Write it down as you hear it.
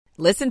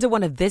Listen to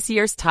one of this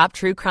year's top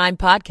true crime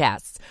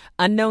podcasts.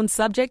 Unknown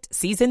Subject,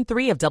 Season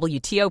 3 of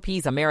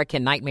WTOP's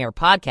American Nightmare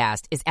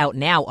podcast is out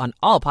now on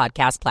all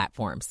podcast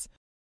platforms.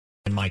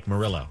 And Mike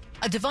Murillo.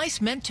 A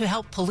device meant to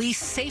help police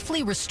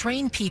safely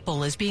restrain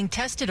people is being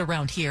tested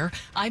around here.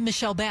 I'm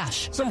Michelle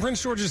Bash. Some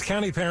Prince George's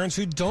County parents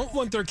who don't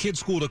want their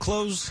kids' school to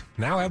close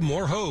now have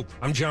more hope.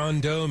 I'm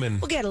John Doman.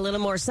 We'll get a little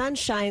more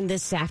sunshine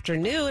this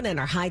afternoon and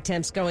our high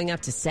temps going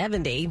up to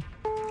 70.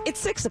 It's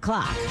 6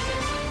 o'clock.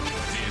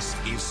 This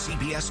is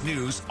CBS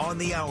News on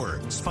the Hour,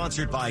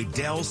 sponsored by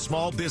Dell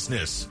Small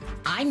Business.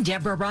 I'm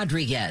Deborah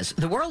Rodriguez.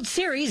 The World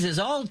Series is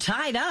all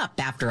tied up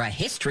after a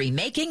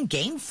history-making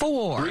Game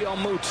 4. Real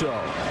Muto.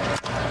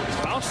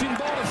 Bouncing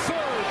ball to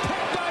third.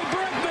 Picked by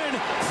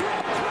Bregman. Throw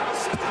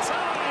across in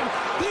time.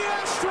 The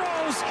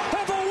Astros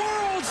have a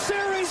World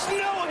Series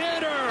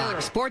no-hitter.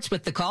 Fox Sports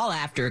with the call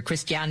after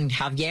Christian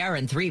Javier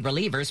and 3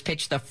 relievers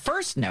pitched the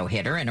first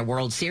no-hitter in a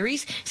World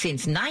Series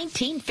since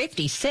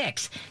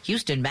 1956.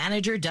 Houston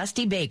manager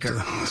Dusty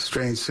Baker.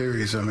 Strange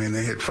series. I mean,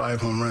 they hit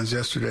 5 home runs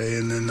yesterday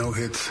and then no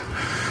hits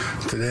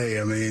today.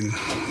 I mean,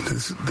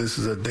 this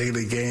is a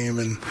daily game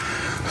and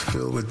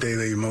filled with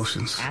daily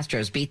emotions.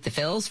 Astros beat the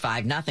Phils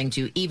 5-0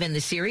 to even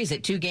the series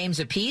at 2 games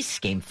apiece.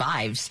 Game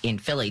 5's in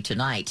Philly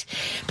tonight.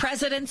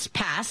 Presidents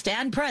past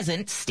and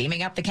present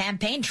steaming up the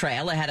campaign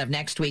trail ahead of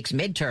next week's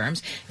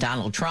midterms.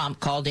 Donald Trump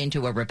called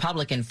into a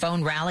Republican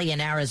phone rally in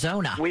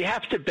Arizona. We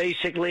have to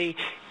basically,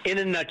 in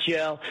a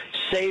nutshell,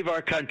 save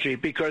our country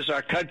because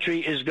our country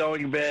is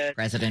going bad.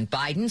 President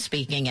Biden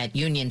speaking at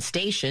Union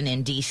Station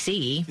in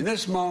D.C. In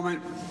this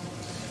moment,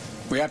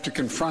 we have to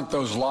confront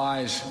those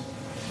lies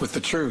with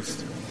the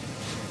truth.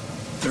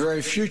 The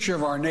very future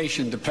of our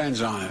nation depends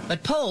on it.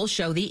 But polls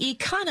show the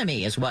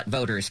economy is what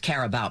voters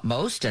care about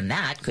most, and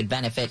that could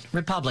benefit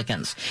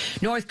Republicans.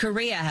 North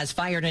Korea has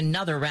fired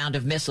another round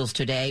of missiles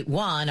today,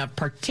 one of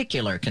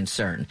particular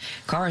concern.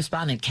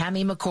 Correspondent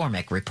Cammie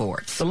McCormick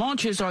reports. The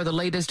launches are the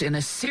latest in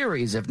a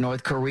series of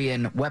North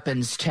Korean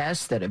weapons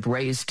tests that have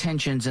raised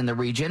tensions in the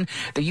region.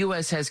 The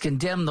U.S. has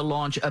condemned the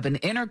launch of an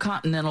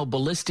intercontinental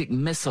ballistic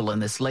missile in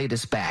this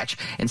latest batch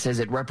and says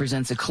it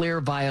represents a clear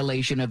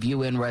violation of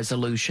UN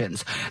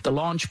resolutions. The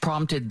launch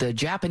prompted the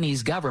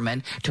Japanese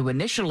government to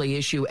initially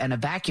issue an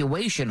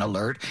evacuation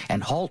alert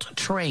and halt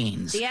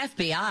trains. The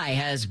FBI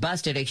has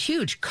busted a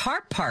huge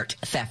car part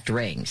theft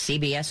ring.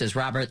 CBS's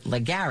Robert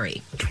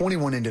Legary.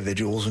 21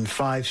 individuals in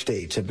 5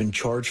 states have been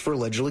charged for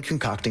allegedly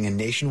concocting a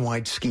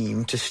nationwide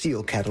scheme to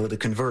steal catalytic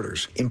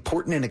converters,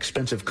 important and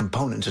expensive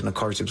components in a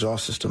car's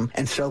exhaust system,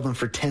 and sell them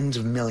for tens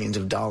of millions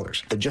of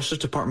dollars. The Justice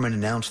Department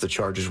announced the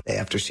charges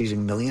after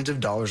seizing millions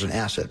of dollars in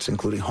assets,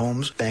 including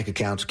homes, bank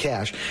accounts,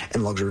 cash,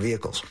 and luxury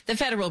vehicles.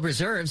 The Federal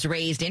Reserve's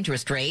raised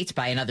interest rates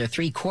by another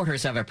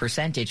 0.75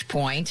 percentage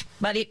point,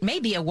 but it may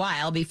be a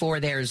while before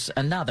there's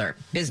another.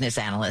 Business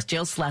analyst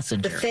Jill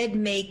Schlesinger. The Fed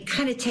may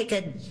kind of take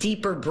a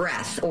deeper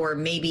breath or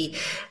maybe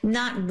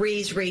not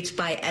raise rates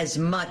by as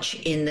much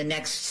in the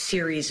next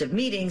series of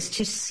meetings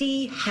to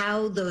see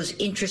how those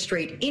interest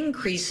rate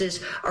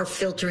increases are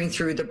filtering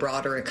through the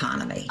broader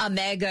economy. A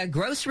mega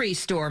grocery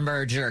store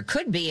merger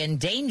could be in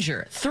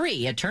danger.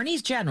 3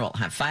 attorneys general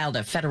have filed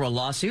a federal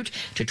lawsuit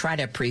to try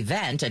to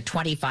prevent a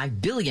 $25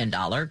 billion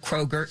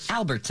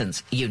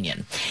Kroger-Albertsons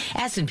union.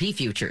 S&P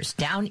futures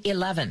down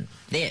 11.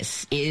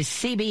 This is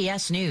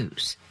CBS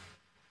News.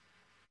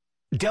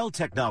 Dell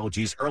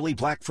Technologies early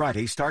Black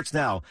Friday starts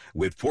now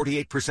with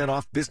 48%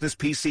 off business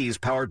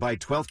PCs powered by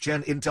 12th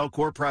Gen Intel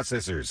Core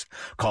processors.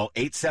 Call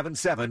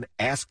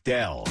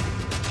 877-ASK-DELL.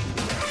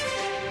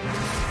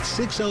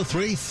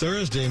 6:03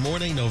 Thursday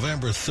morning,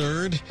 November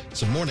 3rd.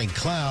 Some morning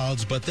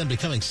clouds, but then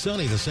becoming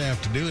sunny this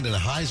afternoon and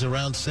highs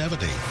around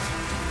 70.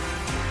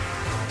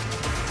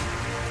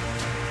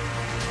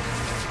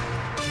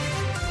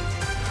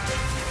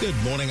 Good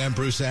morning, I'm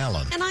Bruce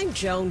Allen. And I'm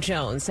Joan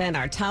Jones. And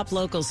our top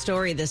local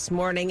story this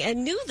morning,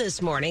 and new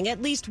this morning,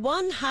 at least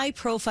one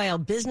high-profile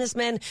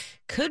businessman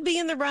could be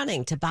in the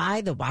running to buy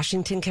the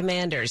Washington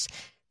Commanders.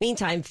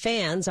 Meantime,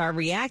 fans are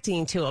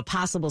reacting to a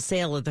possible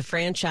sale of the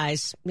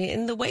franchise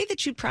in the way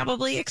that you'd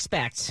probably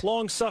expect.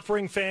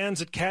 Long-suffering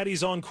fans at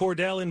Caddy's on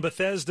Cordell in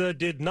Bethesda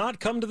did not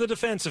come to the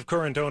defense of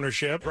current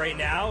ownership. Right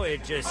now,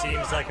 it just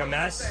seems like a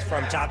mess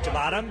from top to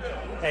bottom,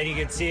 and you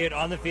can see it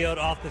on the field,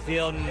 off the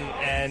field,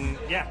 and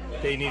yeah,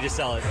 they need to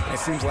sell it. It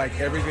seems like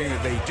everything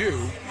that they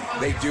do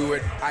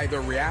it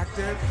either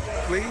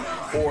reactively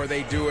or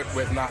they do it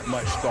with not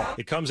much thought.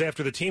 It comes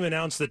after the team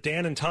announced that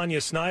Dan and Tanya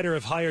Snyder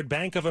have hired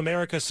Bank of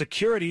America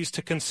Securities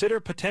to consider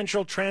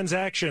potential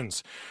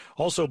transactions.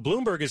 Also,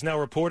 Bloomberg is now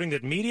reporting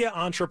that media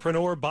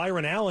entrepreneur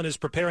Byron Allen is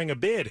preparing a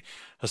bid.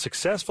 A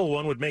successful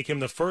one would make him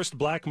the first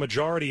black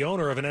majority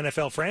owner of an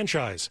NFL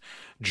franchise.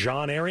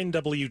 John Aaron,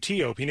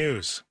 WTOP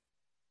News.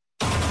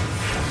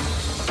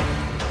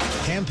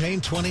 Campaign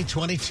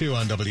 2022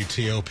 on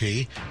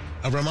WTOP.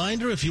 A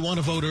reminder, if you want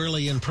to vote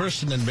early in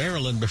person in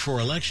Maryland before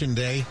Election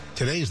Day,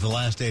 today's the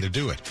last day to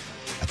do it.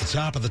 At the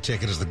top of the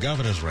ticket is the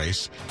governor's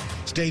race.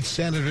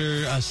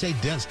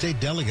 State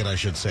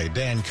delegate,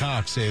 Dan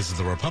Cox is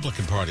the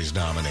Republican Party's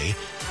nominee.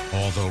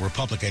 Although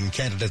Republican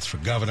candidates for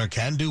governor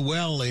can do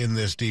well in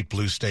this deep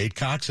blue state,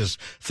 Cox is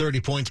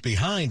 30 points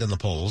behind in the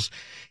polls.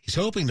 He's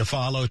hoping to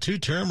follow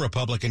two-term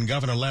Republican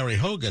Governor Larry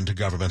Hogan to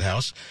Government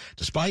House,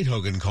 despite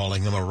Hogan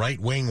calling him a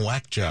right-wing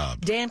whack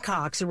job. Dan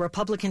Cox, a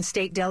Republican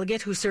state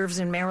delegate who serves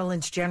in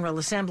Maryland's General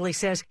Assembly,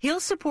 says he'll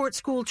support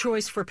school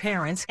choice for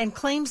parents and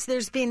claims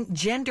there's been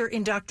gender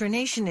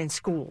indoctrination in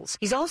schools.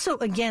 He's also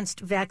against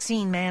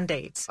vaccine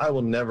mandates. I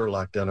will never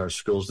lock down our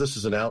schools. This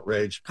is an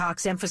outrage.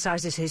 Cox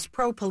emphasizes his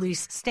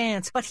pro-police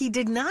stance, but he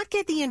did not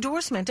get the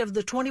endorsement of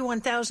the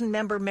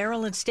 21,000-member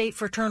Maryland State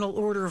Fraternal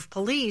Order of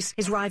Police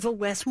his rival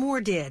Wes Moore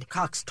did.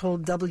 Cox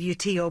told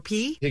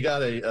WTOP. He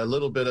got a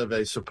little bit of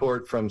a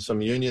support from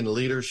some union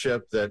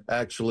leadership that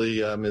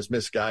actually is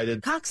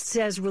misguided. Cox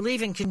says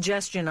relieving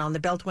congestion on the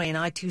Beltway and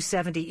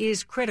I-270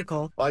 is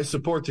critical. I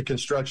support the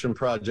construction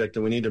project,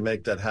 and we need to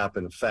make that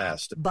happen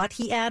fast. But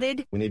he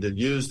added, we need to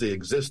use the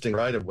existing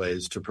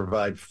right-of-ways to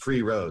provide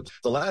free roads.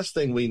 The last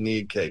thing we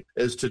need, Kate,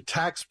 is to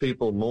tax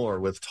people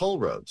more with toll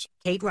roads.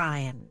 Kate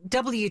Ryan,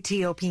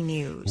 WTOP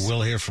News.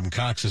 We'll hear from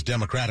Cox's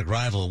Democratic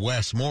rival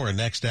Wes Moore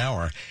next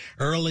hour.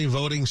 Early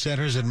voting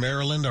centers in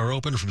Maryland are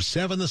open from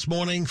 7 this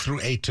morning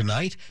through 8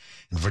 tonight.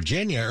 In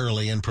Virginia,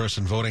 early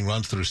in-person voting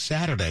runs through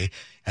Saturday,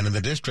 and in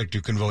the district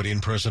you can vote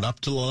in person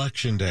up till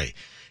Election Day.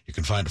 You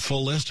can find a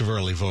full list of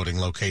early voting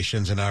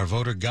locations in our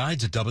voter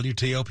guides at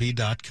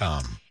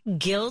WTOP.com.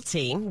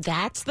 Guilty.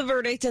 That's the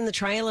verdict in the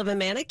trial of a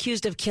man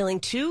accused of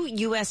killing 2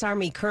 U.S.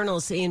 Army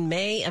colonels in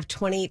May of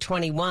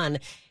 2021.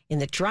 In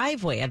the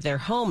driveway of their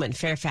home in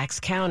Fairfax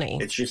County.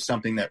 It's just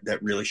something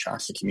that really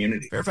shocks the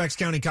community. Fairfax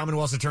County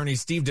Commonwealth's attorney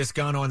Steve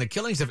Descano on the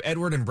killings of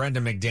Edward and Brenda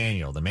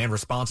McDaniel. The man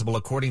responsible,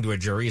 according to a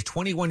jury, is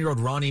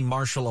 21-year-old Ronnie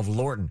Marshall of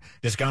Lorton.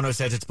 Descano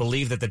says it's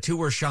believed that the two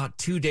were shot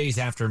 2 days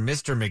after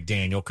Mr.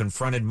 McDaniel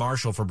confronted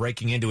Marshall for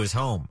breaking into his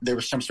home. There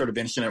was some sort of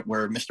incident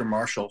where Mr.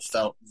 Marshall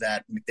felt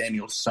that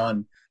McDaniel's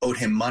son owed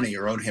him money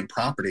or owed him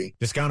property.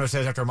 Descano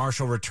says after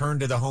Marshall returned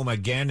to the home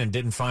again and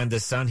didn't find the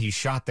son, he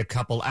shot the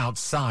couple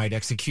outside,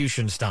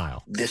 execution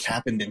style. This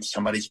happened in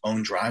somebody's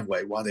own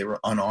driveway while they were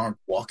unarmed,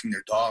 walking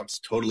their dogs,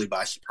 totally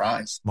by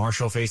surprise.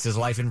 Marshall faces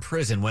life in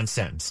prison when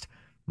sentenced.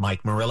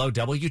 Mike Murillo,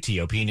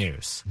 WTOP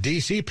News.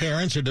 D.C.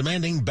 parents are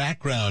demanding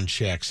background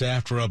checks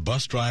after a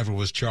bus driver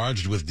was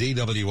charged with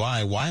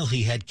DWI while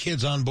he had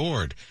kids on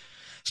board.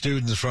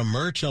 Students from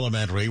Murch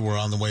Elementary were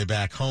on the way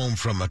back home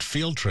from a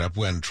field trip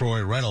when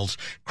Troy Reynolds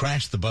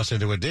crashed the bus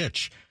into a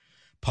ditch.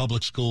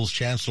 Public Schools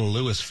Chancellor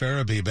Louis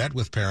Farabee met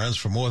with parents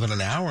for more than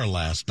an hour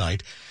last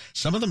night.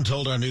 Some of them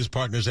told our news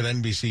partners at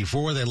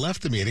NBC4 they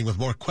left the meeting with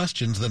more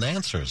questions than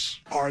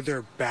answers. Are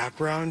there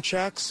background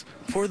checks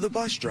for the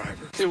bus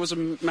driver? It was a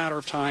matter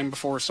of time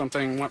before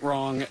something went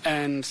wrong,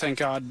 and thank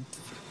God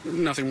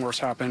nothing worse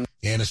happened.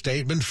 In a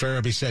statement,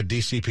 Farabee said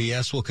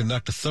DCPS will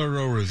conduct a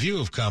thorough review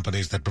of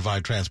companies that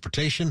provide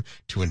transportation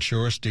to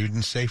ensure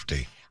student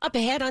safety. Up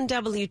ahead on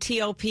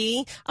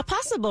WTOP, a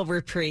possible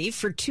reprieve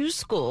for 2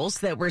 schools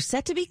that were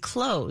set to be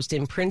closed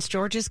in Prince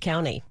George's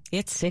County.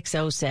 It's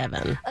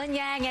 6:07.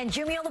 Yang and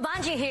Jumio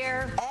Labanji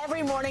here.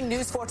 Every morning,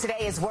 News 4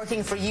 Today is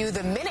working for you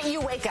the minute you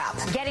wake up.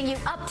 Getting you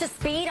up to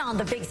speed on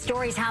the big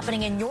stories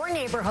happening in your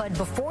neighborhood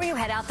before you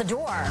head out the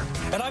door.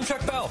 And I'm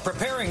Chuck Bell,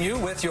 preparing you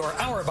with your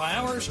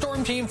hour-by-hour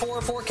Storm Team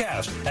 4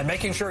 forecast and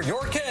making sure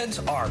your kids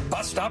are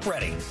bus stop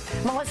ready.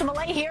 Melissa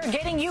Millay here,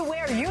 getting you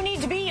where you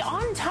need to be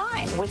on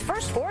time with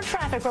First 4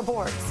 traffic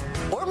reports.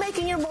 We're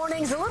making your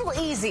mornings a little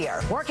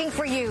easier. Working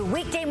for you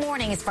weekday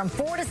mornings from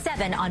 4 to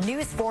 7 on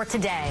News 4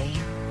 Today.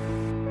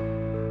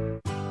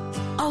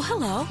 Oh,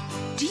 hello.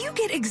 Do you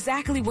get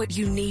exactly what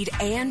you need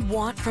and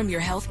want from your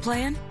health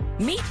plan?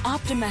 Meet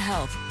Optima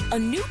Health, a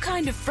new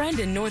kind of friend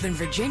in Northern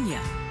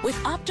Virginia.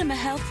 With Optima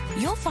Health,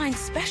 you'll find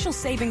special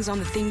savings on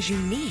the things you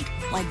need,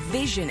 like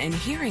vision and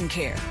hearing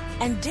care,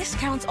 and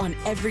discounts on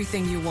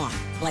everything you want,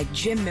 like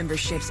gym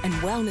memberships and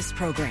wellness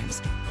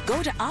programs.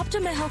 Go to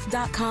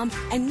OptimaHealth.com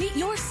and meet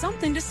your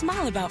something to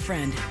smile about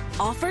friend.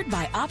 Offered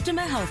by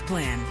Optima Health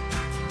Plan.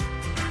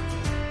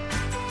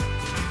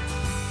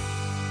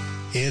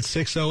 It's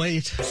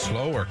 6:08.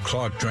 Slow or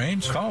clogged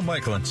drains? Call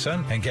Michael &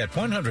 Son and get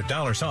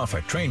 $100 off a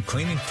drain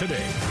cleaning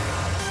today.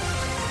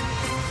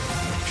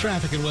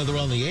 Traffic and weather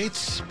on the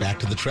 8s. Back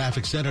to the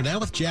traffic center now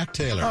with Jack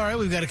Taylor. All right,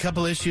 we've got a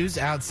couple issues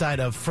outside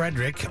of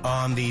Frederick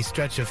on the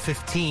stretch of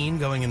 15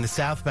 going in the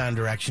southbound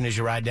direction as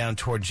you ride down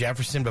toward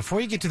Jefferson.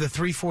 Before you get to the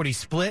 340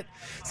 split,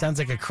 sounds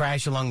like a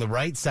crash along the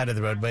right side of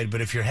the roadway,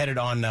 but if you're headed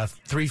on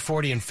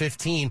 340 and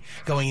 15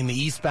 going in the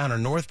eastbound or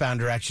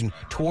northbound direction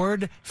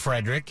toward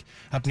Frederick,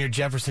 up near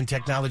Jefferson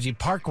Technology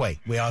Parkway,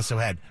 we also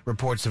had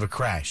reports of a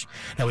crash.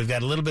 Now, we've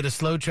got a little bit of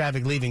slow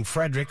traffic leaving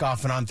Frederick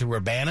off and on through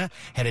Urbana,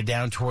 headed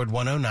down toward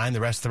 109. The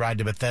rest the ride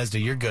to Bethesda,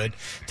 you're good.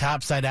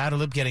 Topside outer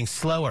loop getting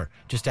slower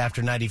just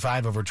after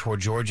 95 over toward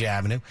Georgia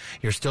Avenue.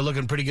 You're still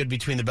looking pretty good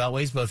between the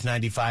beltways, both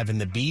 95 and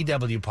the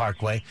BW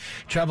Parkway.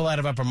 Trouble out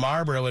of Upper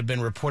Marlboro had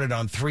been reported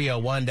on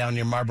 301 down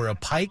near Marlboro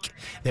Pike.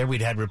 There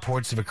we'd had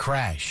reports of a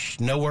crash.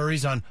 No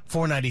worries on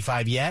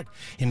 495 yet.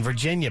 In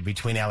Virginia,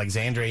 between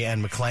Alexandria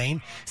and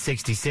McLean,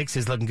 66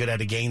 is looking good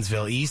out of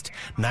Gainesville East.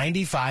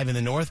 95 in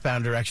the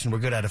northbound direction, we're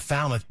good out of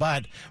Falmouth,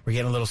 but we're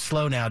getting a little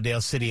slow now,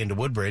 Dale City into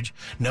Woodbridge.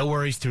 No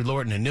worries through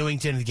Lorton and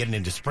Newington, getting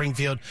into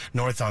Springfield,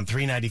 north on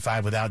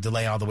 395 without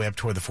delay all the way up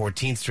toward the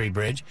 14th Street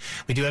Bridge.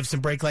 We do have some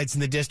brake lights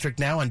in the district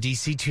now on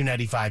DC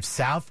 295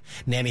 South,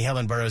 Nanny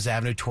Helen Burroughs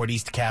Avenue toward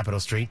East Capitol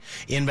Street.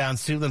 Inbound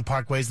Suitland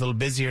Parkway is a little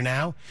busier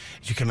now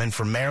as you come in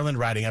from Maryland,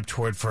 riding up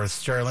toward Firth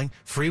Sterling.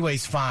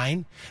 Freeway's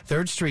fine.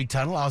 3rd Street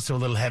Tunnel also a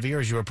little heavier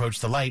as you approach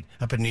the light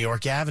up at New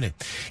York Avenue.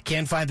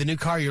 Can't find the new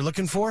car you're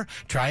looking for?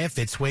 Try a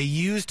Fitzway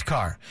used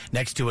car.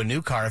 Next to a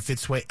new car, a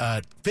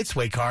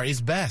Fitzway car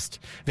is best.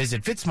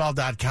 Visit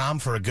fitzmall.com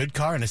for a good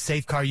car and a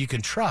safe car you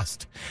can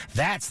trust.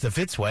 That's the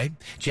Fitzway.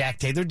 Jack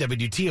Taylor,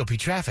 WTOP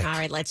Traffic. All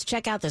right, let's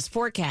check out this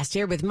forecast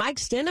here with Mike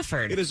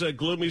Stiniford. It is a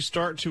gloomy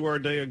start to our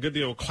day. A good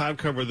deal of cloud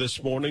cover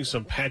this morning.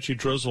 Some patchy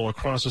drizzle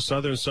across the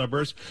southern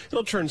suburbs.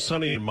 It'll turn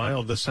sunny and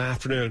mild this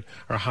afternoon.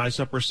 Our highs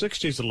upper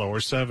 60s and lower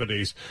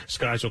 70s.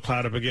 Skies will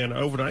cloud up again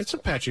overnight. Some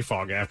patchy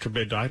fog after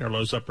midnight. Our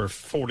lows upper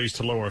 40s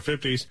to lower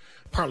 50s.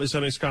 Partly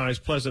sunny skies,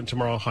 pleasant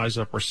tomorrow, highs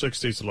upper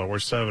 60s to lower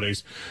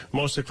 70s.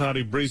 Mostly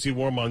cloudy, breezy,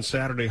 warm on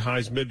Saturday,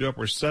 highs mid to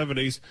upper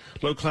 70s.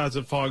 Low clouds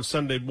and fog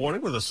Sunday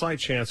morning with a slight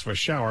chance of a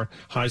shower,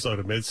 highs low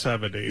to mid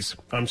 70s.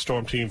 I'm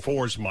Storm Team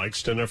 4's Mike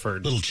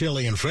Stiniford. Little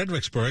chilly in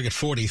Fredericksburg at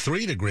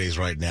 43 degrees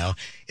right now.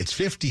 It's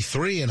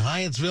 53 in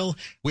Hyattsville.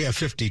 We have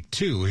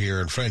 52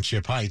 here in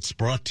Friendship Heights,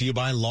 brought to you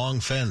by Long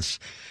Fence.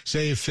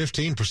 Save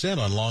 15%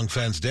 on Long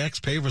Fence decks,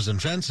 pavers,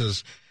 and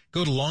fences.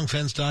 Go to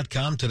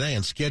longfence.com today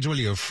and schedule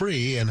your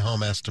free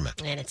in-home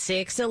estimate. And it's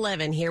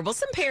 6:11 here. Well,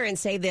 some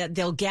parents say that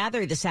they'll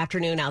gather this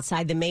afternoon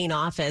outside the main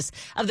office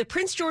of the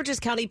Prince George's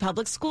County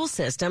Public School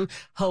System,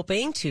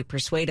 hoping to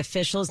persuade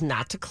officials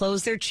not to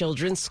close their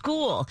children's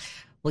school.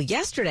 Well,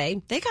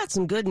 yesterday, they got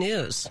some good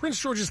news. Prince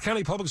George's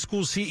County Public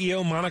Schools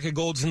CEO Monica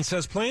Goldson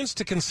says plans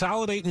to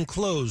consolidate and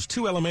close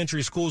 2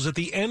 elementary schools at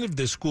the end of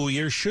this school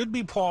year should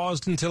be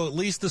paused until at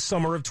least the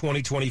summer of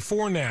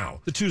 2024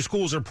 now. The 2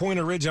 schools are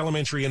Pointer Ridge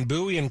Elementary in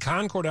Bowie and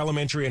Concord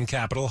Elementary in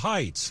Capitol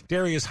Heights.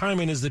 Darius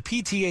Hyman is the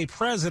PTA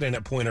president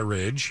at Pointer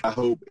Ridge. I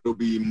hope it'll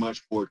be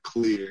much more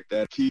clear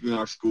that keeping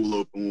our school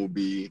open will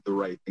be the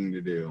right thing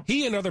to do.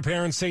 He and other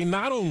parents say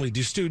not only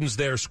do students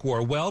there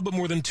score well, but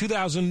more than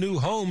 2,000 new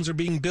homes are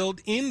being built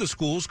in the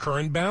school's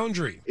current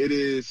boundary. It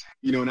is,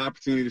 an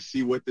opportunity to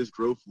see what this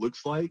growth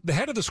looks like. The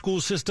head of the school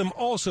system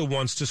also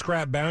wants to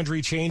scrap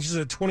boundary changes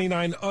at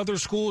 29 other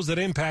schools that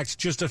impact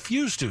just a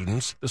few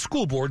students. The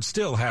school board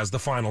still has the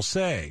final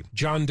say.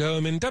 John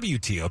Doman,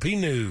 WTOP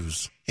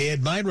News.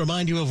 It might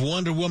remind you of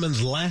Wonder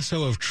Woman's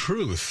lasso of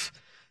truth.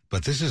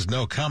 But this is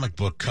no comic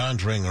book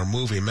conjuring or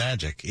movie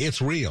magic.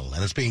 It's real,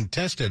 and it's being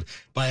tested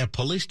by a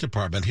police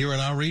department here in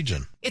our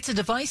region. It's a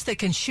device that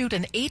can shoot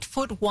an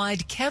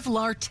 8-foot-wide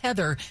Kevlar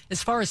tether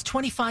as far as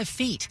 25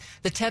 feet.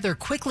 The tether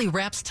quickly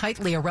wraps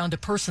tightly around a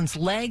person's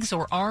legs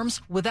or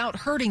arms without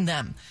hurting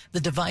them.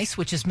 The device,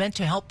 which is meant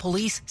to help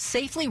police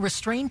safely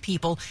restrain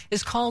people,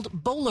 is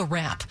called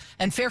BolaWrap,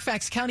 and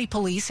Fairfax County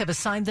Police have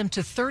assigned them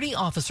to 30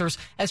 officers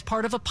as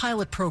part of a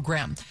pilot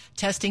program.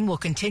 Testing will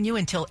continue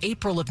until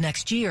April of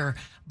next year.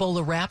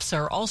 BolaWraps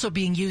are also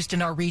being used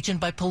in our region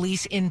by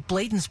police in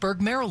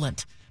Bladensburg,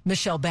 Maryland.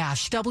 Michelle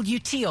Bash,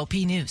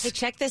 WTOP News. Hey,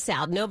 check this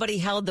out. Nobody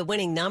held the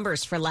winning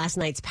numbers for last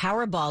night's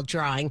Powerball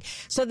drawing.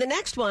 So the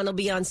next one will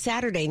be on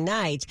Saturday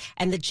night,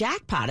 and the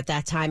jackpot at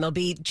that time will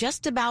be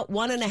just about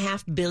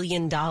 $1.5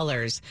 billion.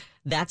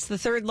 That's the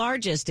 3rd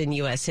largest in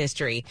U.S.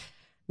 history.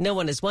 No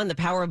one has won the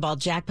Powerball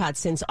jackpot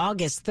since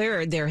August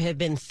 3rd. There have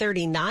been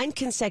 39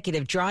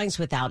 consecutive drawings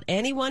without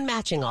anyone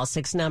matching all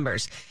 6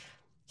 numbers.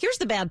 Here's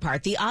the bad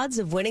part. The odds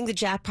of winning the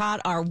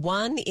jackpot are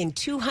 1 in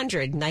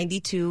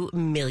 292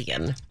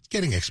 million. It's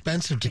getting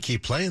expensive to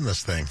keep playing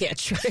this thing. Yeah, it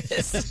sure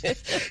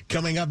is.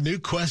 Coming up, new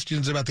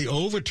questions about the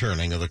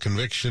overturning of the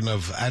conviction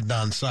of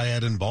Adnan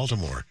Syed in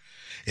Baltimore.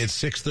 It's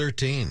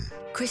 6:13.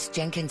 Chris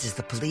Jenkins is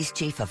the police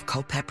chief of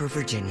Culpeper,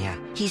 Virginia.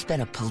 He's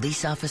been a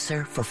police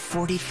officer for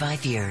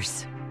 45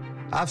 years.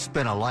 I've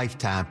spent a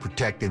lifetime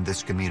protecting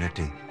this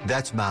community.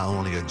 That's my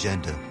only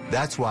agenda.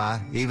 That's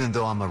why, even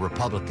though I'm a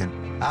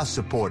Republican, I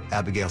support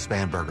Abigail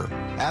Spanberger.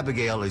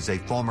 Abigail is a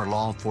former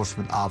law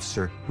enforcement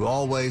officer who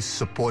always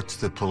supports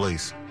the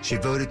police. She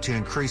voted to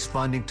increase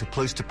funding to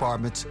police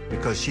departments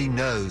because she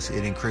knows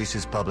it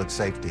increases public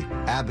safety.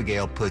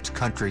 Abigail puts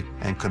country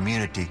and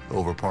community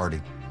over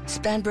party.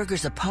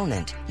 Spanberger's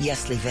opponent,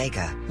 Yesli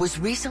Vega, was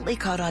recently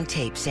caught on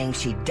tape saying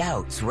she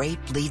doubts rape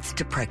leads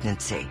to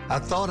pregnancy. I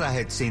thought I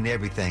had seen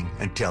everything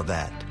until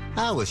that.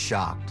 I was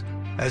shocked.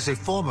 As a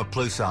former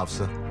police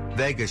officer,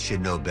 Vega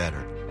should know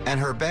better. And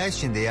her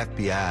bashing the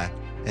FBI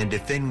and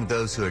defending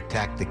those who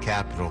attacked the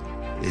Capitol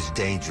is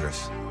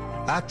dangerous.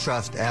 I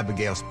trust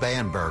Abigail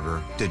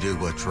Spanberger to do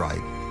what's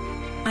right.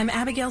 I'm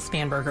Abigail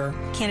Spanberger,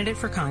 candidate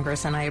for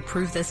Congress, and I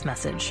approve this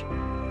message.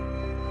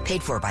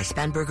 Paid for by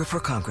Spanberger for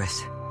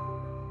Congress.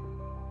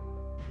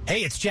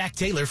 Hey, it's Jack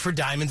Taylor for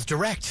Diamonds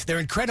Direct. Their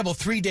incredible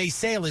 3-day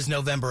sale is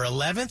November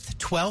 11th,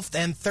 12th,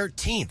 and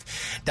 13th.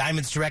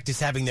 Diamonds Direct is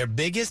having their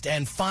biggest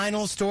and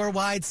final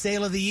store-wide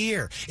sale of the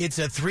year. It's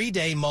a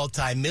 3-day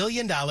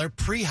multi-million-dollar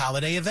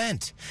pre-holiday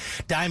event.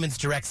 Diamonds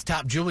Direct's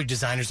top jewelry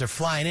designers are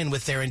flying in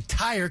with their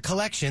entire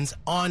collections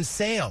on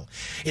sale.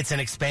 It's an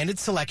expanded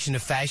selection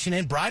of fashion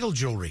and bridal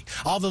jewelry.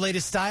 All the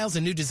latest styles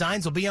and new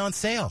designs will be on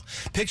sale.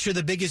 Picture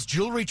the biggest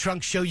jewelry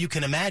trunk show you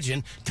can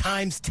imagine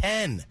times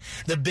 10.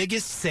 The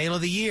biggest sale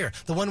of the year.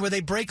 The one where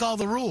they break all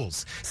the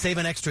rules. Save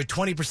an extra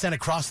 20%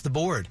 across the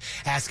board.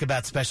 Ask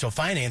about special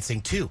financing,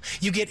 too.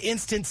 You get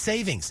instant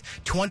savings,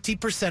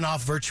 20%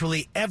 off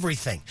virtually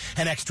everything.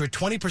 An extra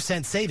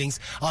 20% savings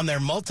on their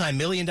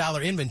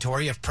multi-million-dollar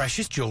inventory of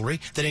precious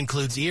jewelry that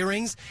includes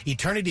earrings,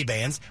 eternity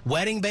bands,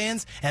 wedding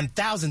bands, and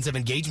thousands of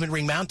engagement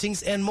ring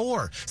mountings and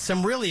more.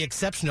 Some really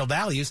exceptional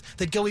values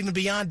that go even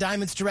beyond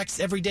Diamonds Direct's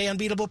everyday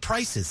unbeatable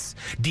prices.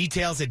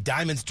 Details at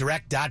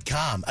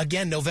diamondsdirect.com.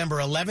 Again, November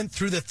 11th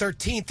through the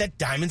 13th at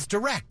Diamonds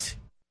Direct.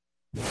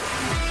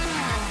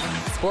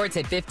 Sports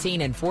at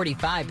 15 and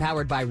 45,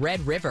 powered by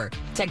Red River.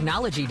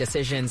 Technology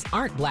decisions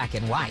aren't black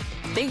and white.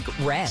 Think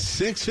red.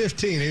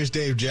 6:15. Here's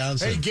Dave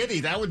Johnson. Hey, Giddy,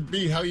 that would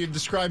be how you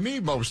describe me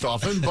most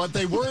often. But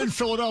they were in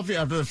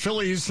Philadelphia after the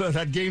Phillies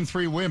had Game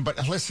 3 win.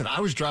 But listen, I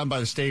was driving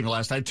by the stadium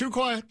last night. Too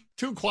quiet.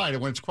 And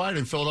when it's quiet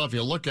in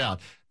Philadelphia, look out.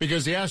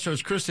 Because the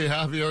Astros, Christian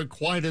Javier,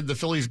 quieted the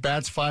Phillies'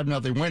 bats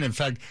 5-0 win. In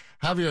fact,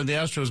 Javier and the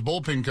Astros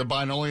bullpen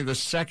combined only the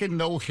second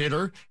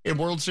no-hitter in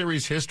World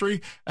Series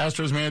history.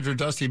 Astros manager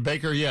Dusty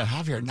Baker,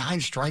 Javier, 9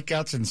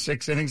 strikeouts in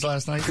 6 innings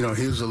last night.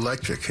 He was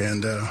electric,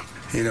 and,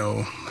 he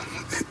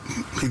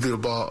threw the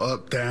ball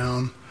up,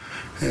 down,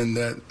 and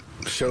that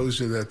shows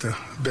you that the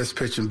best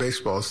pitch in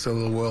baseball is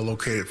still a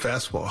well-located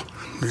fastball.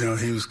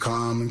 He was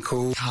calm and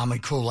cool. Calm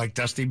and cool like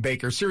Dusty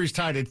Baker. Series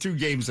tied at 2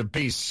 games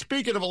apiece.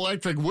 Speaking of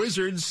electric,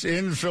 Wizards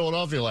in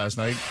Philadelphia last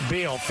night.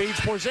 Beal feeds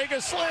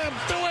Porzingis, slam,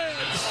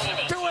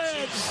 2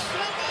 hits.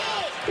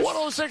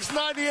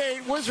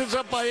 106-98. Wizards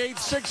up by 8,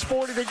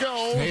 6:40 to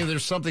go. Hey,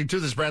 there's something to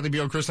this Bradley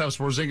Beal, Kristaps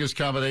Porzingis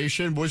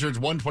combination. Wizards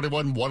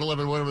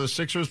 121-111 win over the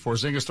Sixers.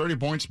 Porzingis 30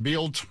 points,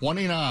 Beal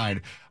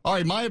 29. All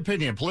right, my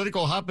opinion,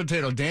 political hot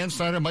potato Dan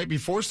Snyder might be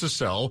forced to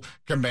sell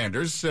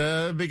Commanders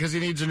because he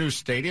needs a new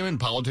stadium and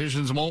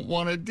politicians won't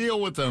want to deal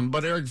with them.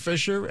 But Eric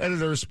Fisher,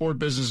 editor of Sport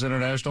Business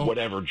International.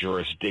 Whatever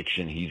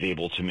jurisdiction he's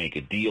able to make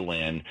a deal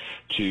in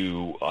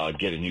to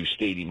get a new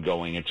stadium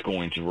going, it's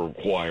going to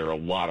require a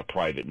lot of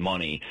private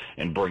money,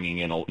 and bringing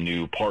in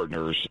new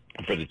partners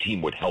for the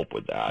team would help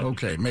with that.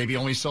 Okay, maybe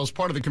only sells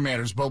part of the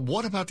Commanders, but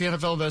what about the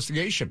NFL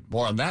investigation?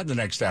 More on that in the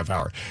next half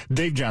hour.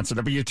 Dave Johnson,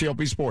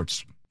 WTOP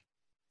Sports.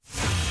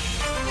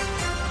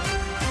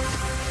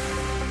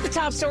 The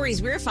top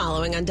stories we're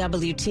following on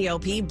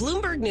WTOP.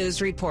 Bloomberg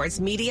News reports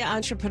media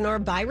entrepreneur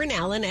Byron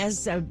Allen,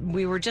 as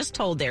we were just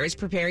told there, is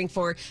preparing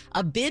for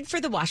a bid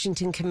for the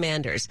Washington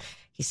Commanders.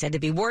 He's said to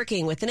be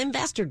working with an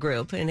investor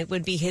group, and it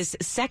would be his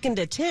second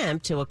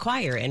attempt to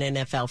acquire an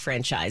NFL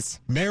franchise.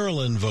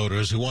 Maryland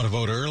voters who want to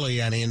vote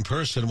early and in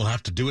person will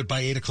have to do it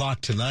by 8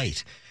 o'clock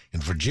tonight. In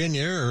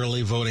Virginia,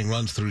 early voting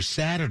runs through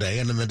Saturday,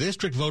 and in the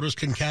district, voters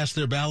can cast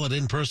their ballot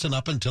in person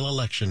up until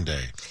Election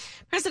Day.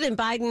 President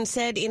Biden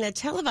said in a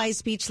televised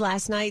speech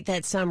last night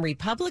that some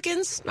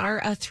Republicans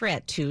are a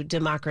threat to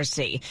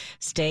democracy.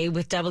 Stay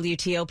with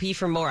WTOP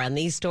for more on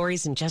these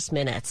stories in just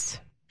minutes.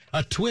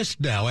 A twist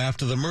now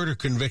after the murder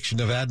conviction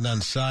of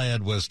Adnan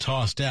Syed was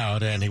tossed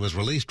out and he was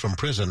released from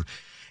prison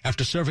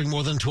after serving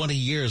more than 20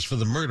 years for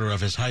the murder of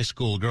his high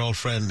school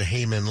girlfriend,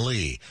 Heyman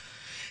Lee.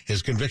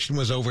 His conviction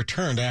was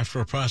overturned after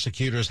a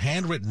prosecutor's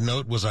handwritten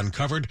note was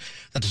uncovered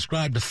that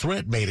described a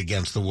threat made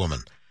against the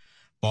woman.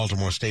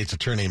 Baltimore State's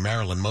Attorney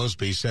Marilyn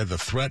Mosby said the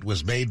threat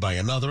was made by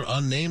another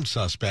unnamed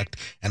suspect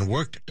and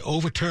worked to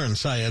overturn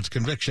Syed's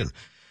conviction.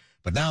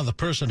 But now the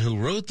person who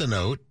wrote the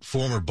note,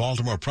 former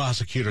Baltimore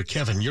prosecutor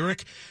Kevin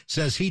Urich,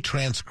 says he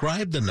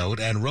transcribed the note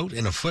and wrote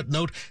in a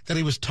footnote that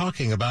he was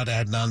talking about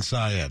Adnan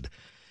Syed.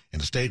 In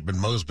a statement,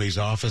 Mosby's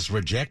office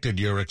rejected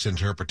Urich's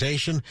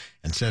interpretation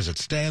and says it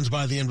stands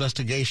by the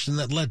investigation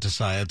that led to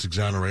Syed's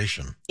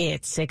exoneration.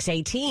 It's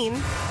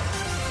 6:18.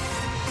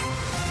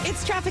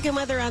 It's traffic and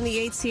weather on the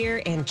 8s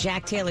here, and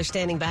Jack Taylor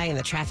standing by in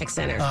the traffic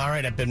center. All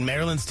right, up in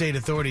Maryland, state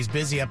authorities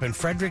busy up in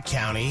Frederick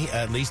County,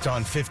 at least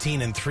on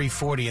 15 and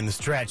 340 in the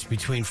stretch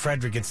between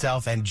Frederick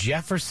itself and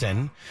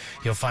Jefferson.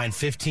 You'll find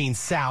 15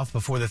 south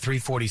before the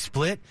 340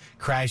 split.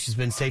 Crash has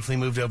been safely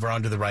moved over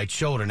onto the right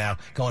shoulder. Now,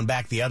 going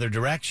back the other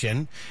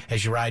direction,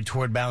 as you ride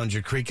toward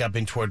Ballinger Creek up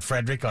in toward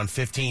Frederick on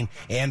 15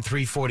 and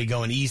 340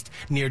 going east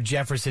near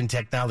Jefferson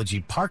Technology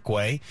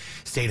Parkway.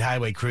 State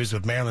highway crews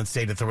with Maryland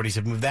state authorities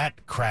have moved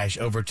that crash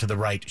over over to the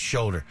right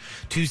shoulder.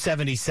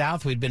 270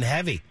 south, we'd been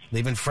heavy,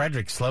 leaving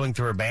Frederick, slowing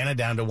through Urbana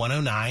down to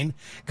 109.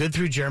 Good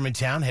through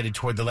Germantown, headed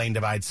toward the lane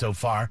divide so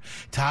far.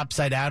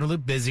 Topside outer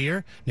loop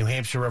busier, New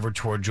Hampshire over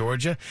toward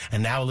Georgia,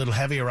 and now a little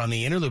heavier on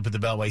the inner loop of the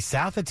Beltway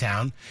south of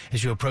town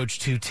as you approach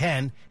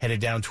 210, headed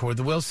down toward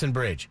the Wilson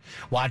Bridge.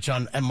 Watch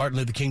on Martin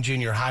Luther King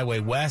Jr. Highway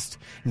West.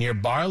 Near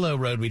Barlow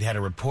Road, we'd had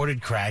a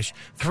reported crash.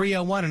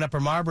 301 in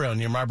Upper Marlboro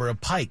near Marlboro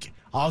Pike.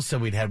 Also,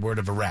 we'd had word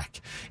of a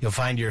wreck. You'll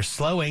find your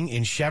slowing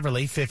in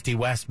Cheverly 50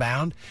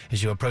 westbound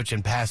as you approach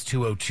and pass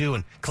 202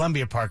 and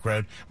Columbia Park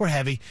Road. We're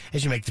heavy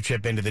as you make the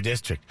trip into the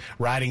district.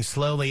 Riding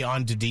slowly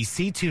onto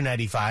DC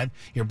 295.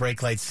 Your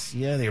brake lights,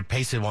 your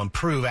pace will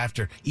improve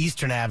after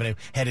Eastern Avenue.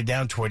 Headed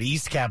down toward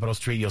East Capitol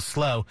Street, you'll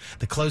slow.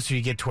 The closer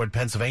you get toward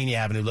Pennsylvania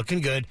Avenue,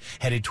 looking good.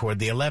 Headed toward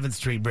the 11th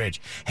Street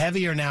Bridge.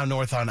 Heavier now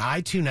north on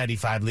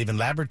I-295, leaving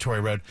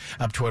Laboratory Road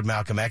up toward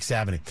Malcolm X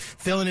Avenue.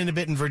 Filling in a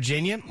bit in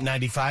Virginia.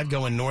 95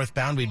 going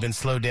northbound. We'd been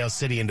slow Dale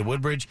City into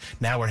Woodbridge.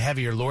 Now we're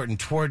heavier Lorton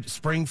toward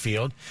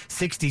Springfield.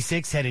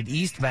 66 headed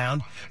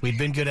eastbound. We'd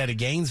been good out of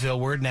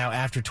Gainesville. Word now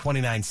after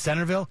 29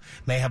 Centerville.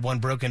 May have one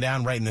broken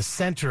down right in the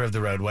center of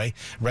the roadway.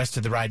 Rest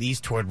of the ride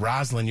east toward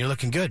Roslyn. You're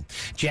looking good.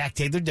 Jack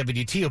Taylor,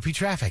 WTOP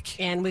Traffic.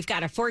 And we've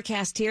got a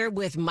forecast here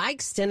with Mike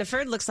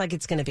Stiniford. Looks like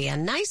it's going to be a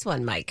nice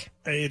one, Mike.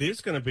 It is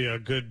going to be a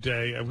good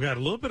day. We've got a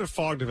little bit of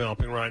fog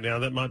developing right now.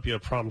 That might be a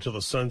problem till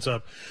the sun's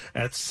up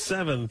at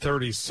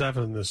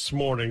 7:37 this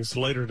morning. So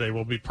later today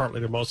will be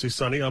partly to mostly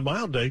sunny. A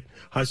mild day,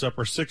 highs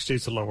upper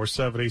 60s to lower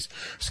 70s.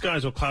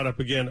 Skies will cloud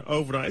up again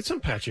overnight. Some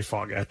patchy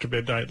fog after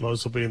midnight.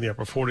 Lows will be in the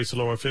upper 40s to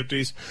lower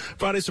 50s.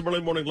 Friday, some early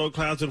morning low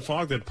clouds and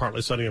fog, then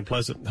partly sunny and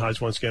pleasant. Highs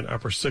once again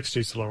upper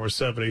 60s to lower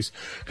 70s.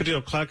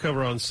 Continue cloud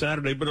cover on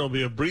Saturday, but it'll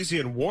be a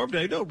breezy and warm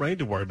day. No rain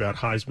to worry about.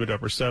 Highs mid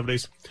upper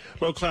 70s.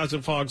 Low clouds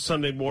and fog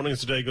Sunday morning as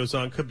the day goes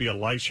on. Could be a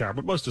light shower,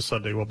 but most of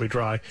Sunday will be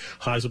dry.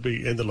 Highs will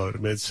be in the low to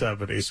mid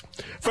 70s.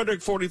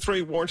 Frederick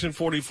 43, Warrenton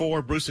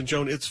 44, Bruce and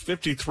Joan, it's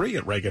 53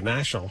 at Reagan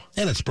National.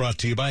 And it's brought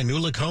to you by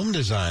Newlick Home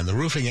Design, the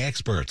roofing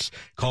experts.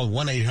 Call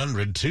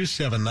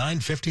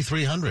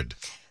 1-800-279-5300.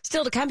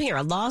 Still to come here,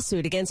 a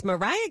lawsuit against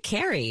Mariah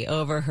Carey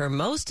over her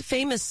most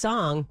famous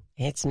song.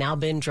 It's now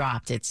been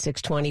dropped at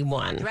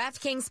 6:21.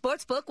 DraftKings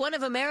Sportsbook, one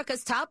of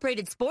America's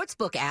top-rated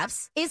sportsbook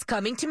apps, is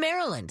coming to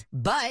Maryland.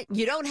 But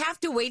you don't have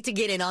to wait to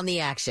get in on the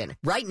action.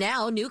 Right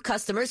now, new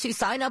customers who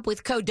sign up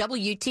with code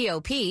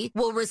WTOP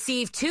will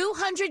receive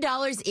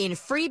 $200 in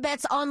free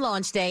bets on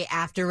launch day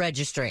after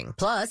registering.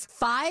 Plus,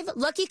 5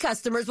 lucky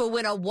customers will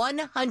win a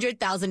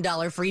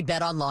 $100,000 free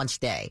bet on launch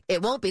day.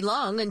 It won't be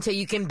long until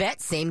you can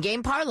bet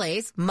same-game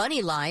parlays,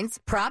 money lines,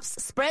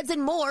 props, spreads,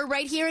 and more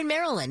right here in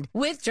Maryland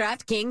with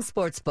DraftKings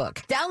Sportsbook.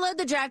 Download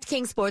the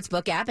DraftKings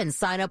Sportsbook app and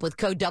sign up with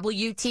code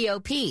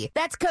WTOP.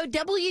 That's code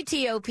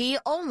WTOP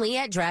only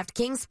at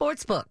DraftKings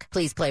Sportsbook.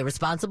 Please play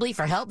responsibly.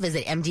 For help,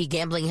 visit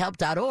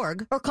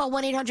mdgamblinghelp.org or call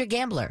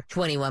 1-800-GAMBLER.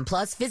 21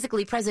 plus,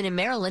 physically present in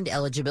Maryland.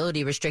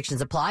 Eligibility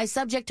restrictions apply,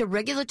 subject to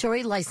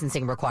regulatory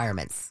licensing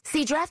requirements.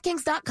 See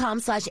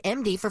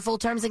DraftKings.com/MD for full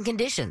terms and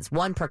conditions.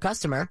 1 per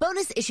customer.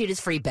 Bonus issued as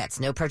free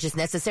bets. No purchase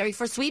necessary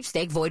for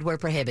sweepstake. Void where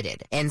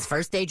prohibited. Ends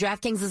first day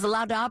Draftkings is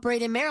allowed to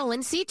operate in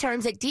Maryland. See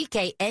terms at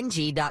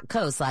dkng.co/MD.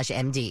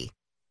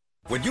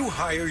 When you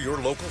hire your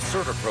local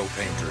CertaPro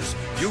painters,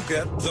 you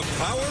get the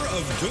power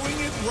of doing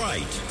it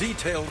right.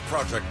 Detailed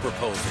project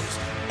proposals,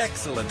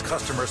 excellent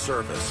customer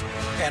service,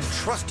 and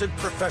trusted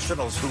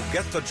professionals who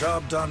get the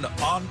job done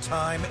on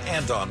time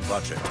and on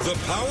budget. The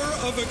power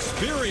of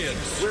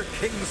experience. We're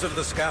kings of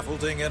the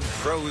scaffolding and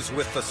pros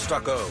with the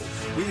stucco.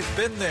 We've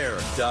been there,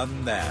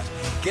 done that.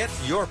 Get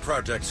your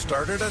project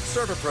started at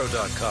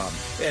CertaPro.com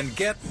and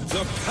get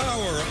the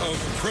power of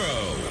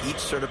pro. Each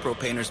CertaPro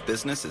painter's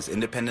business is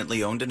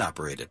independently owned and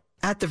operated.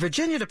 At the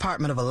Virginia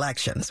Department of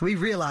Elections, we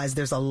realize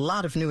there's a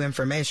lot of new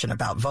information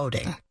about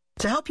voting.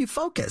 To help you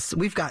focus,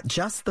 we've got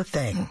just the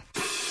thing.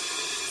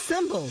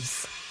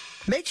 Symbols.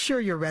 Make sure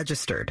you're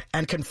registered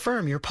and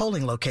confirm your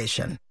polling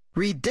location.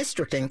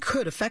 Redistricting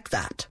could affect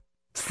that.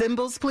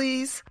 Symbols,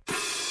 please.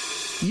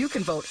 You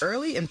can vote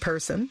early in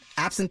person,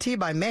 absentee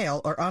by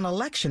mail, or on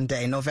Election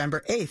Day,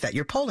 November 8th at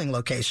your polling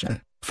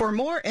location. For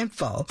more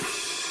info,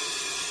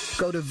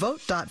 go to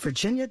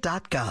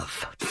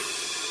vote.virginia.gov.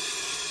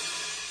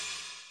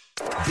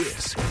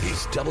 This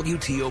is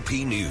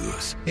WTOP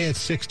News. It's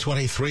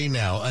 6:23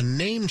 now. A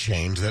name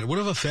change that would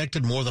have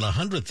affected more than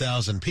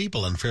 100,000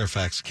 people in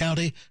Fairfax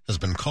County has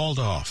been called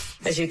off.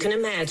 As you can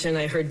imagine,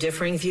 I heard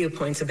differing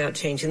viewpoints about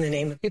changing the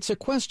name. It's a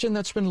question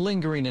that's been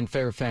lingering in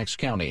Fairfax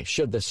County.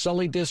 Should the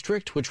Sully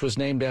District, which was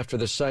named after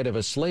the site of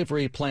a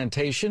slavery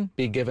plantation,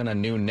 be given a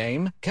new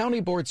name?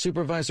 County Board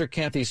Supervisor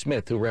Kathy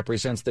Smith, who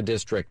represents the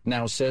district,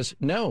 now says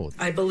no.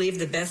 I believe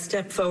the best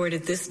step forward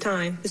at this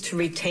time is to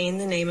retain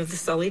the name of the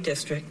Sully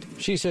District.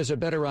 She says a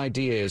better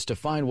idea is to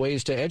find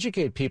ways to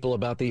educate people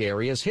about the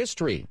area's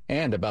history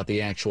and about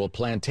the actual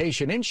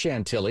plantation in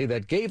Chantilly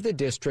that gave the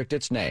district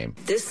its name.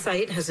 This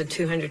site has a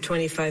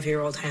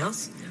 225-year-old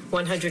house,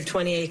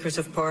 120 acres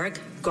of park,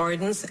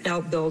 gardens,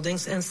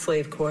 outbuildings, and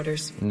slave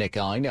quarters. Nick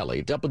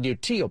Iannelli,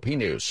 WTOP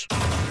News.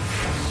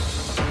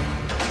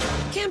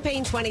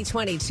 Campaign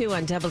 2022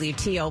 on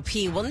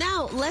WTOP. Well,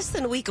 now less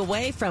than a week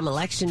away from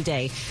Election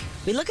Day,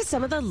 we look at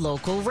some of the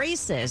local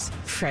races.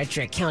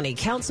 Frederick County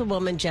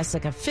Councilwoman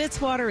Jessica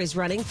Fitzwater is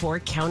running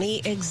for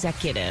county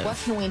executive. What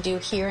can we do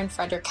here in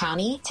Frederick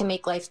County to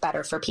make life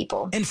better for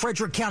people? And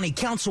Frederick County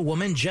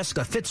Councilwoman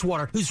Jessica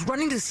Fitzwater, who's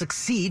running to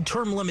succeed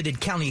term-limited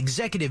county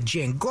executive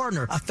Jan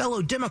Gardner, a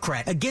fellow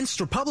Democrat,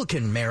 against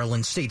Republican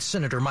Maryland State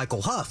Senator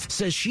Michael Huff,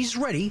 says she's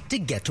ready to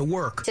get to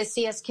work. To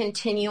see us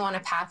continue on a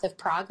path of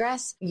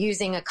progress,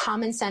 using a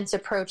common sense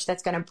approach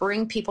that's going to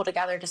bring people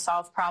together to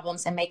solve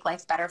problems and make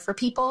life better for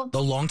people.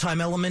 The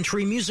longtime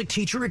elementary music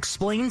teacher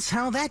explains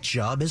how that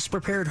job has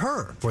prepared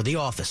her for the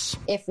office.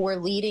 If we're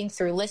leading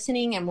through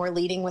listening and we're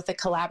leading with a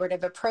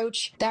collaborative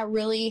approach, that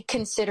really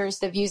considers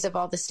the views of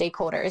all the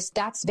stakeholders.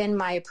 That's been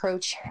my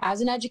approach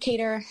as an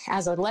educator,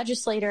 as a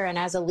legislator, and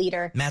as a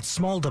leader. Matt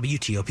Small,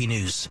 WTOP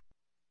News.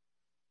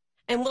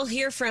 And we'll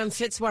hear from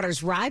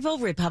Fitzwater's rival,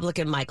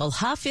 Republican Michael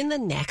Huff, in the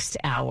next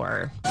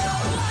hour.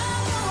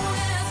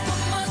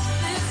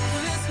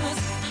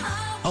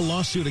 A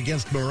lawsuit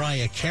against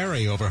Mariah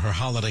Carey over her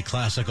holiday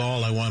classic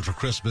All I Want for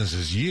Christmas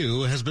Is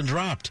You has been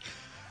dropped.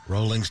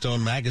 Rolling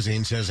Stone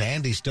magazine says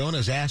Andy Stone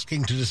is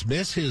asking to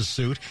dismiss his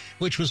suit,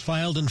 which was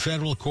filed in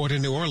federal court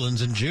in New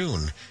Orleans in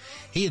June.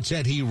 He had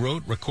said he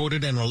wrote,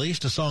 recorded, and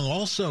released a song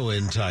also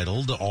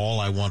entitled All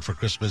I Want for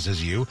Christmas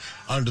Is You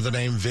under the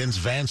name Vince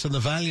Vance and the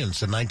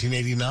Valiants in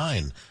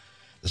 1989.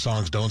 The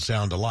songs don't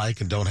sound alike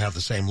and don't have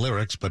the same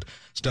lyrics, but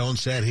Stone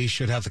said he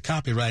should have the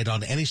copyright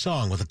on any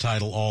song with the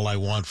title All I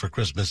Want for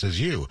Christmas Is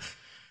You.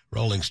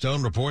 Rolling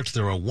Stone reports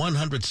there are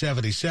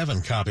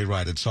 177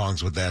 copyrighted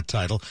songs with that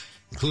title,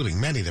 including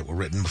many that were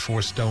written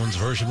before Stone's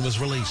version was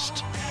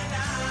released.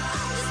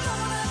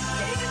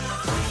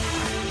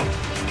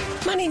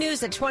 Money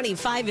News at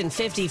 25 and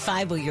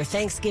 55. Well, your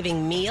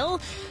Thanksgiving meal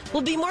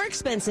will be more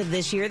expensive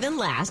this year than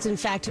last. In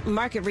fact,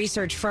 market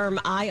research firm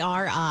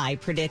IRI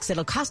predicts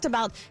it'll cost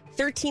about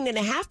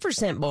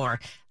 13.5% more.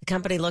 The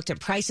company looked at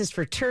prices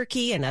for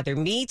turkey and other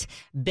meat,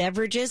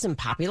 beverages, and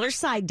popular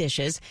side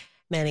dishes.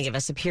 Many of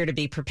us appear to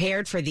be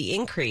prepared for the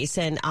increase.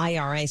 An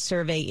IRI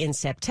survey in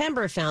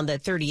September found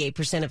that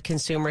 38% of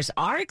consumers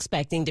are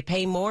expecting to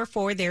pay more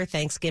for their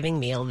Thanksgiving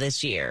meal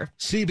this year.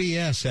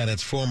 CBS and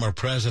its former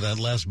president,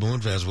 Les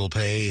Moonves, will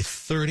pay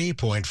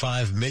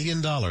 $30.5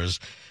 million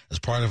as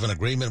part of an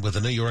agreement with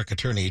the New York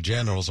Attorney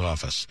General's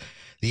office.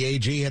 The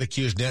AG had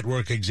accused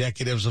network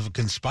executives of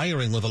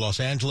conspiring with a Los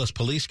Angeles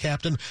police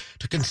captain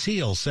to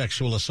conceal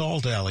sexual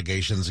assault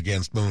allegations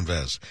against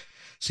Moonves.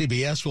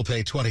 CBS will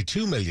pay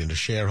 $22 million to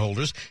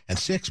shareholders and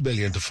 $6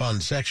 million to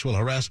fund sexual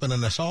harassment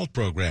and assault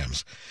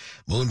programs.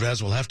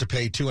 Moonves will have to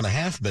pay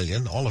 $2.5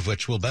 million, all of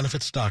which will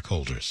benefit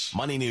stockholders.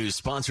 Money News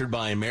sponsored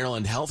by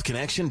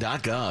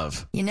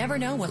MarylandHealthConnection.gov. You never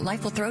know what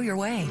life will throw your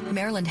way.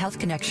 Maryland Health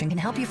Connection can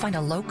help you find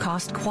a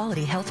low-cost,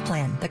 quality health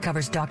plan that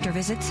covers doctor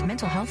visits,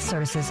 mental health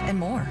services, and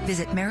more.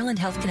 Visit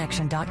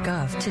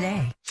MarylandHealthConnection.gov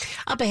today.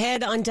 Up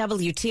ahead on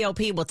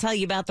WTOP, we'll tell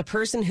you about the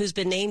person who's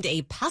been named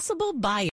a possible buyer